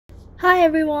Hi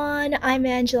everyone, I'm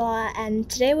Angela, and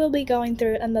today we'll be going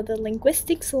through another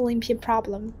Linguistics Olympiad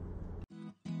problem.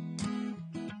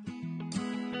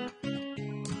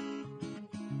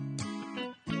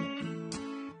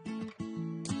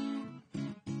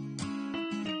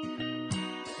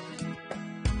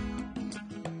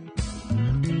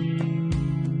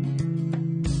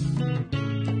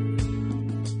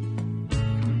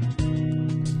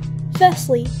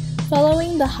 Firstly,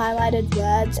 following the highlighted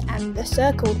words and the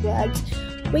circled words,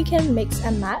 we can mix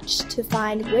and match to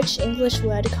find which English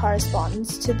word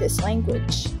corresponds to this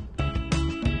language.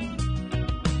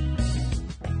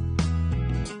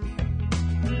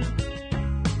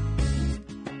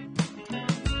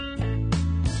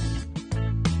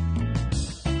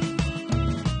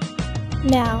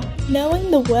 Now,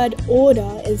 knowing the word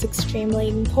order is extremely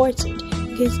important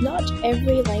because not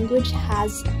every language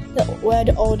has the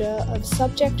word order of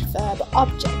subject, verb,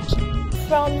 object.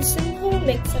 From simple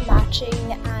mix and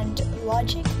matching and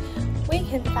logic, we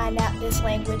can find out this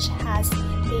language has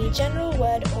the general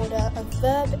word order of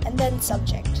verb and then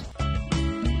subject.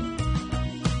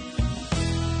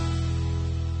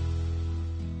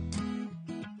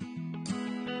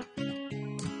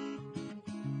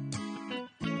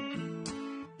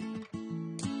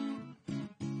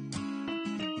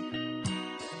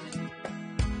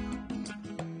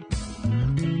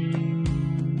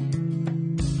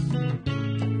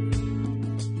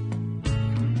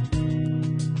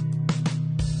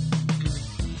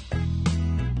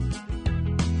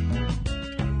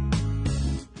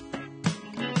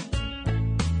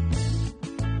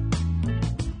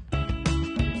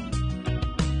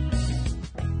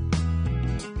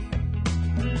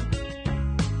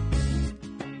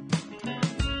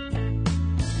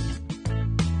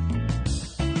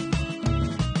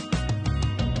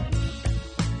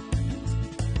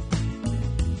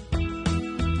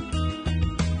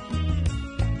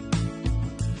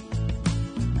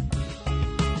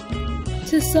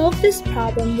 To solve this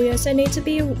problem, we also need to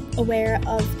be aware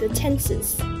of the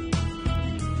tenses.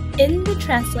 In the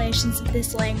translations of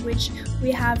this language,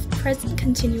 we have present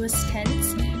continuous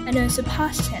tense and also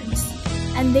past tense,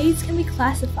 and these can be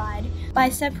classified by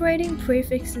separating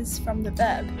prefixes from the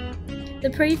verb. The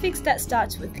prefix that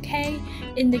starts with K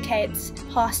indicates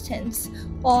past tense,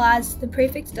 whereas the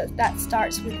prefix that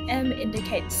starts with M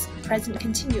indicates present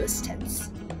continuous tense.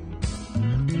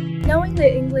 Knowing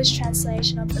the English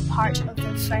translation of the part of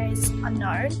the phrase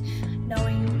unknown,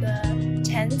 knowing the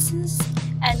tenses,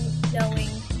 and knowing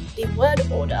the word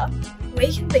order,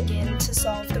 we can begin to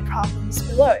solve the problems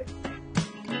below.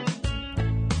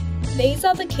 These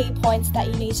are the key points that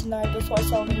you need to know before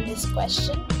solving this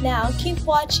question. Now keep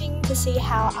watching to see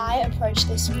how I approach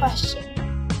this question.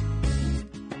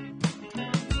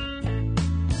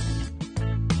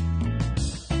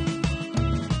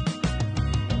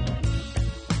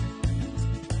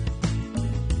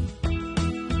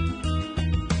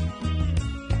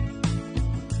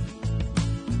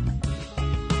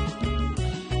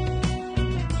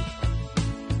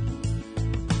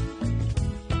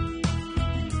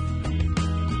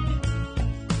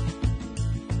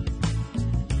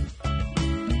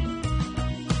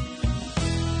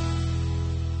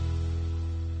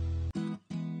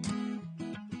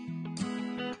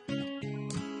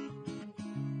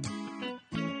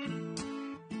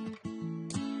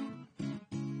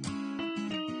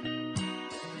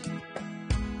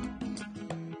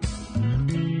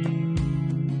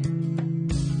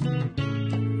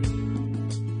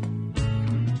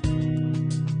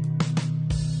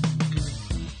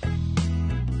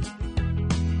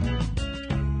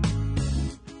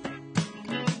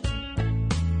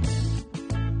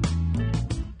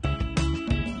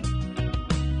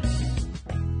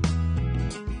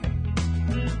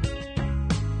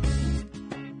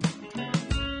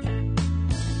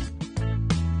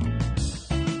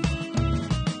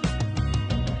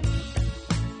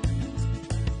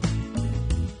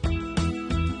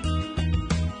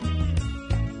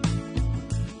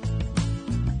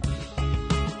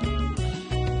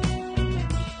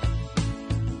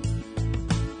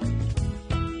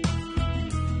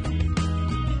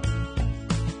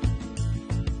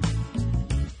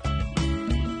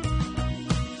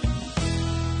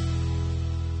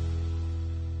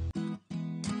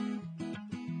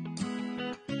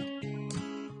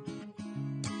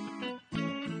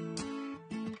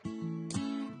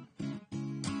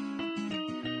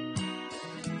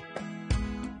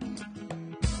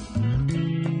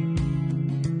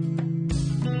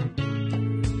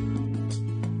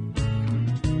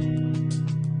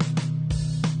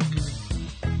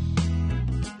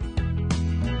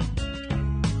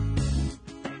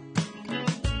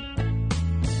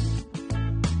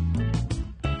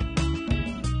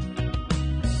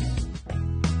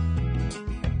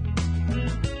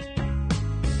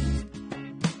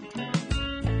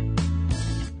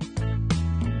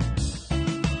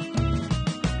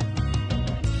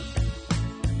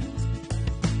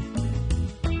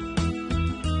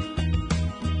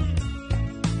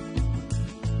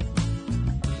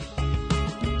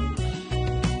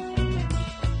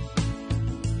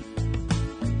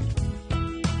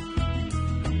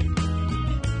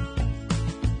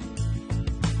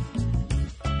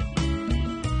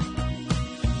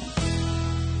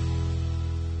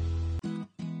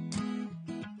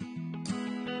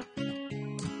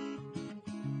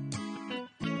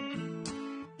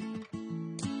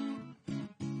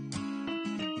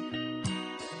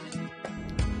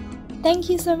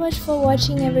 Thank you so much for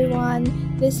watching,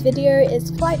 everyone. This video is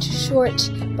quite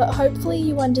short, but hopefully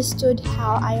you understood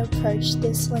how I approached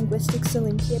this Linguistics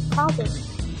Olympiad problem.